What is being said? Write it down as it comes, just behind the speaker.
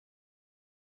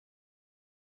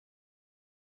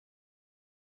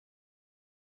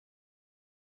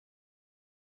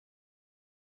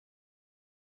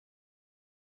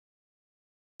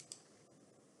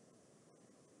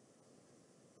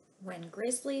When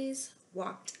Grizzlies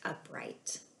Walked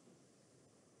Upright.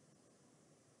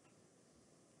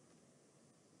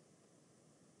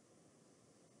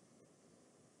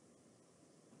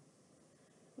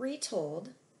 Retold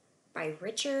by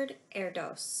Richard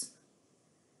Erdoes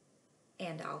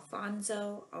and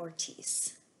Alfonso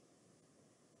Ortiz.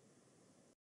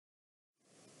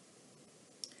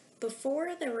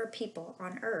 Before there were people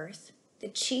on earth, the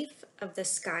chief of the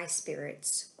sky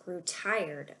spirits grew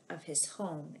tired of his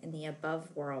home in the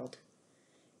above world,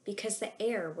 because the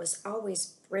air was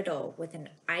always brittle with an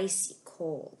icy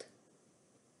cold.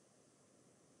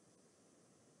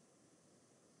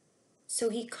 So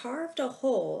he carved a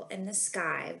hole in the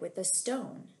sky with a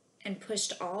stone and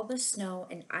pushed all the snow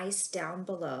and ice down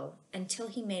below until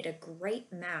he made a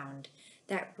great mound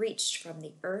that reached from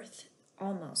the earth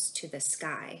almost to the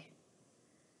sky.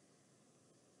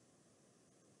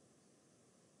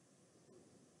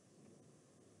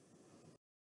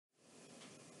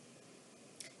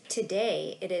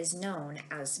 Today it is known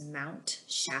as Mount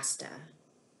Shasta.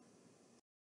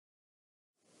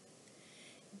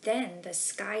 Then the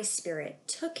sky spirit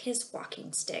took his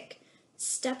walking stick,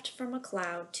 stepped from a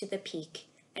cloud to the peak,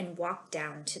 and walked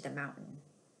down to the mountain.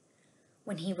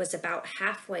 When he was about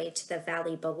halfway to the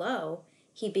valley below,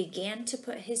 he began to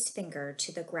put his finger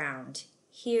to the ground,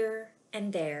 here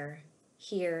and there,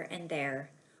 here and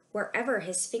there. Wherever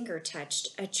his finger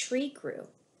touched, a tree grew.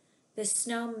 The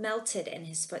snow melted in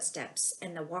his footsteps,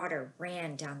 and the water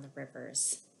ran down the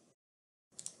rivers.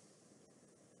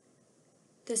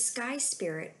 The sky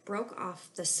spirit broke off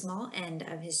the small end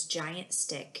of his giant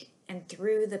stick and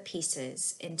threw the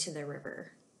pieces into the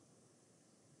river.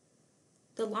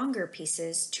 The longer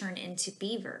pieces turned into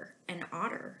beaver and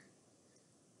otter.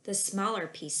 The smaller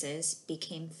pieces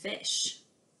became fish.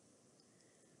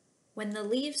 When the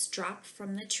leaves dropped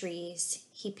from the trees,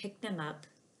 he picked them up,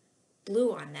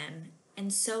 blew on them,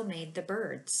 and so made the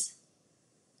birds.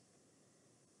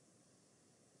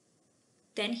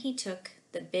 Then he took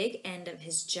the big end of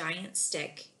his giant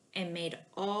stick and made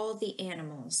all the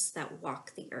animals that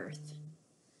walk the earth,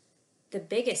 the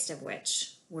biggest of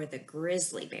which were the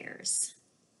grizzly bears.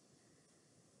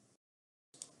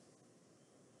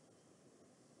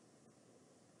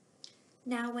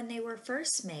 Now, when they were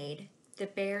first made, the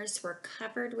bears were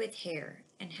covered with hair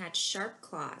and had sharp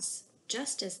claws,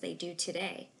 just as they do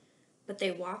today, but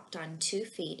they walked on 2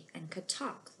 feet and could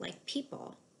talk like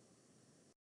people.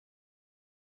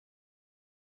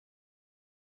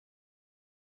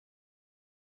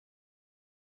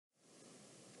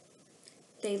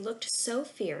 They looked so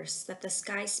fierce that the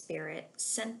sky spirit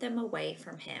sent them away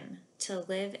from him to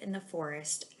live in the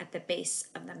forest at the base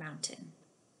of the mountain.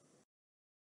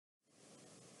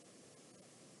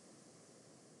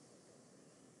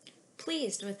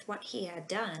 Pleased with what he had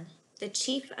done, the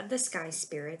chief of the sky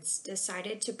spirits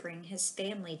decided to bring his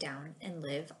family down and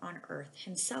live on earth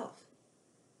himself.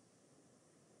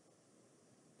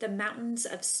 The mountains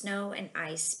of snow and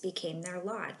ice became their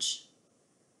lodge.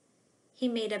 He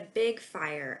made a big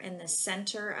fire in the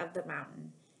center of the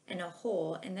mountain and a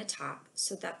hole in the top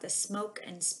so that the smoke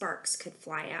and sparks could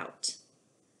fly out.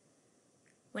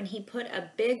 When he put a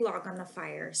big log on the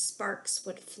fire, sparks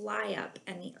would fly up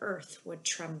and the earth would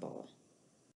tremble.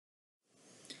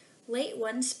 Late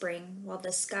one spring, while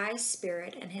the sky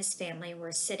spirit and his family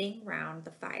were sitting round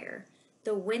the fire,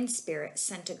 the wind spirit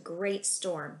sent a great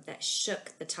storm that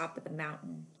shook the top of the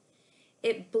mountain.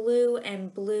 It blew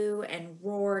and blew and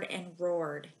roared and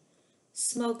roared.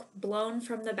 Smoke blown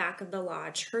from the back of the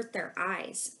lodge hurt their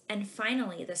eyes, and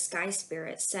finally the sky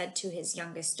spirit said to his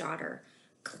youngest daughter,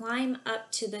 "Climb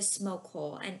up to the smoke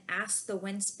hole and ask the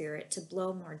wind spirit to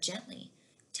blow more gently.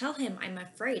 Tell him I'm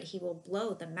afraid he will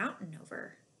blow the mountain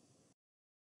over."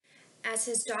 As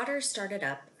his daughter started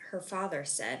up, her father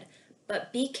said,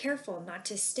 "But be careful not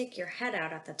to stick your head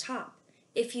out at the top.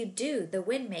 If you do, the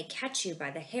wind may catch you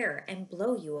by the hair and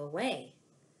blow you away."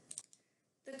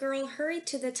 The girl hurried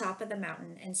to the top of the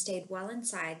mountain and stayed well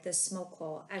inside the smoke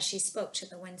hole as she spoke to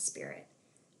the wind spirit.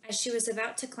 As she was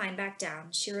about to climb back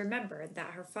down, she remembered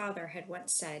that her father had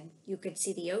once said you could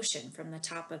see the ocean from the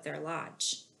top of their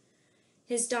lodge.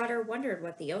 His daughter wondered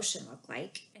what the ocean looked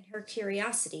like, and her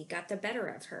curiosity got the better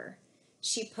of her.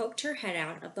 She poked her head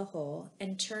out of the hole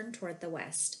and turned toward the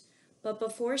west. But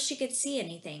before she could see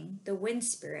anything, the wind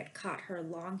spirit caught her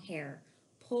long hair,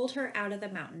 pulled her out of the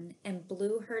mountain, and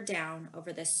blew her down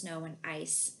over the snow and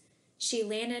ice. She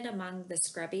landed among the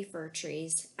scrubby fir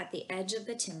trees at the edge of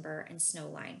the timber and snow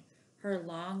line, her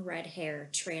long red hair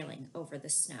trailing over the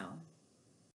snow.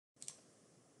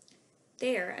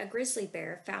 There, a grizzly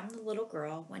bear found the little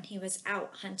girl when he was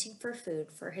out hunting for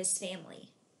food for his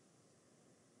family.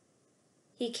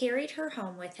 He carried her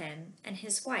home with him, and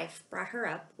his wife brought her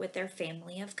up with their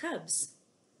family of cubs.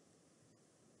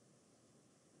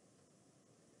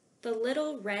 The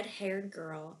little red-haired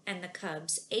girl and the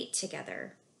cubs ate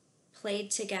together, played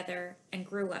together, and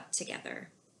grew up together.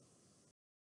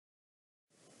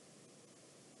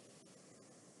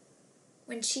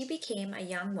 When she became a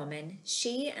young woman,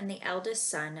 she and the eldest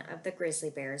son of the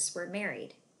grizzly bears were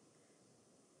married.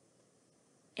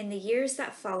 In the years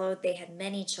that followed, they had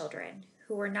many children,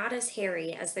 who were not as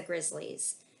hairy as the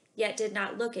grizzlies, yet did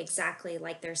not look exactly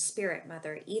like their spirit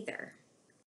mother either.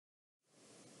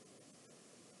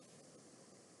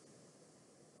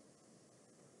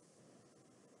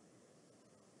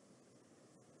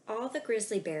 All the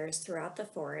grizzly bears throughout the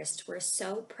forest were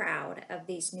so proud of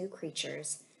these new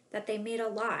creatures that they made a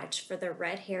lodge for the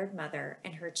red-haired mother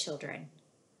and her children.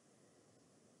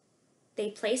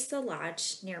 They placed the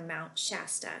lodge near Mount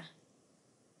Shasta.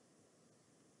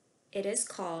 It is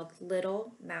called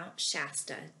Little Mount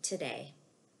Shasta today.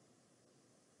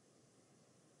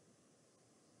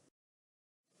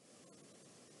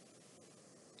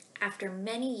 After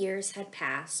many years had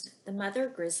passed, the mother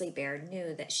grizzly bear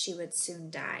knew that she would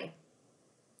soon die.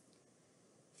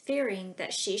 Fearing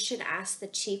that she should ask the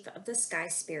chief of the sky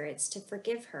spirits to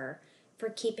forgive her for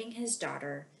keeping his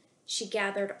daughter, she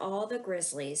gathered all the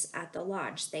grizzlies at the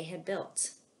lodge they had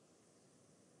built.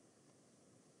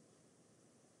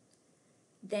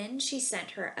 Then she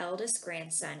sent her eldest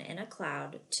grandson in a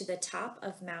cloud to the top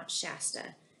of Mount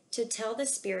Shasta to tell the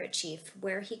spirit chief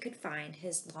where he could find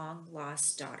his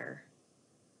long-lost daughter.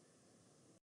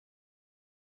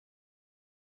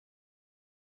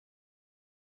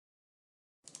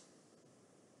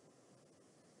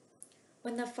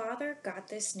 When the father got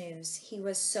this news, he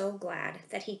was so glad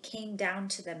that he came down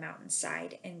to the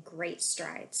mountainside in great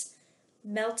strides,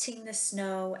 melting the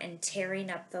snow and tearing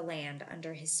up the land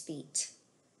under his feet.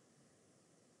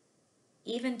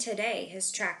 Even today,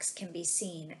 his tracks can be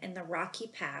seen in the rocky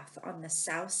path on the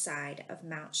south side of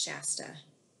Mount Shasta.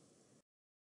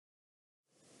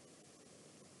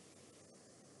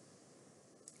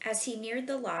 As he neared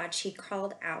the lodge, he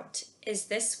called out, "Is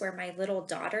this where my little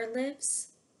daughter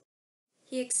lives?"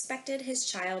 He expected his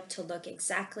child to look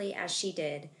exactly as she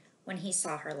did when he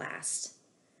saw her last.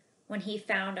 When he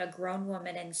found a grown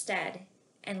woman instead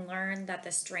and learned that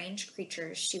the strange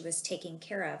creatures she was taking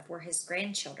care of were his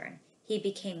grandchildren, he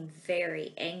became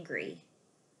very angry.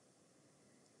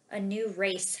 A new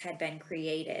race had been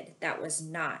created that was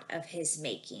not of his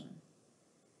making.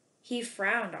 He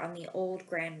frowned on the old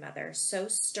grandmother so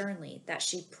sternly that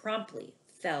she promptly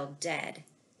fell dead.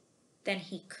 Then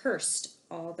he cursed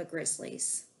all the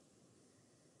grizzlies.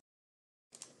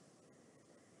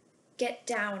 "Get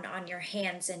down on your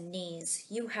hands and knees.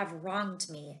 You have wronged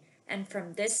me, and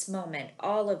from this moment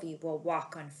all of you will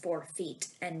walk on 4 feet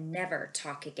and never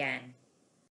talk again."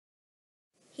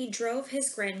 He drove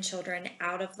his grandchildren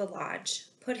out of the lodge,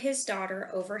 put his daughter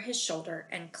over his shoulder,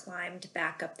 and climbed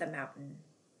back up the mountain.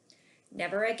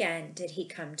 Never again did he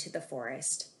come to the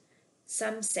forest.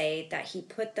 Some say that he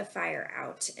put the fire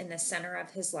out in the center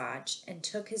of his lodge and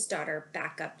took his daughter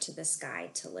back up to the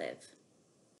sky to live.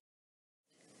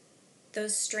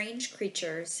 Those strange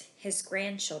creatures, his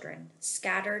grandchildren,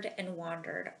 scattered and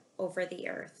wandered over the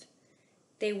earth.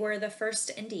 They were the first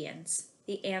Indians,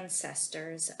 the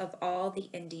ancestors of all the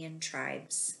Indian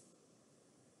tribes.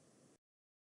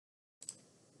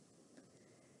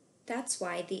 That's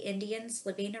why the Indians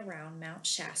living around Mount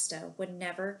Shasta would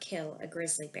never kill a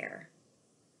grizzly bear.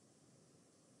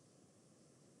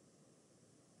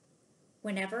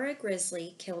 Whenever a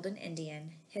grizzly killed an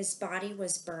Indian, his body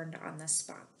was burned on the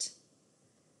spot.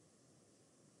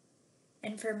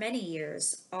 And for many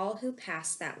years, all who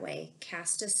passed that way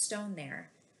cast a stone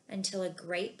there until a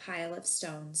great pile of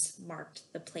stones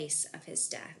marked the place of his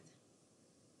death.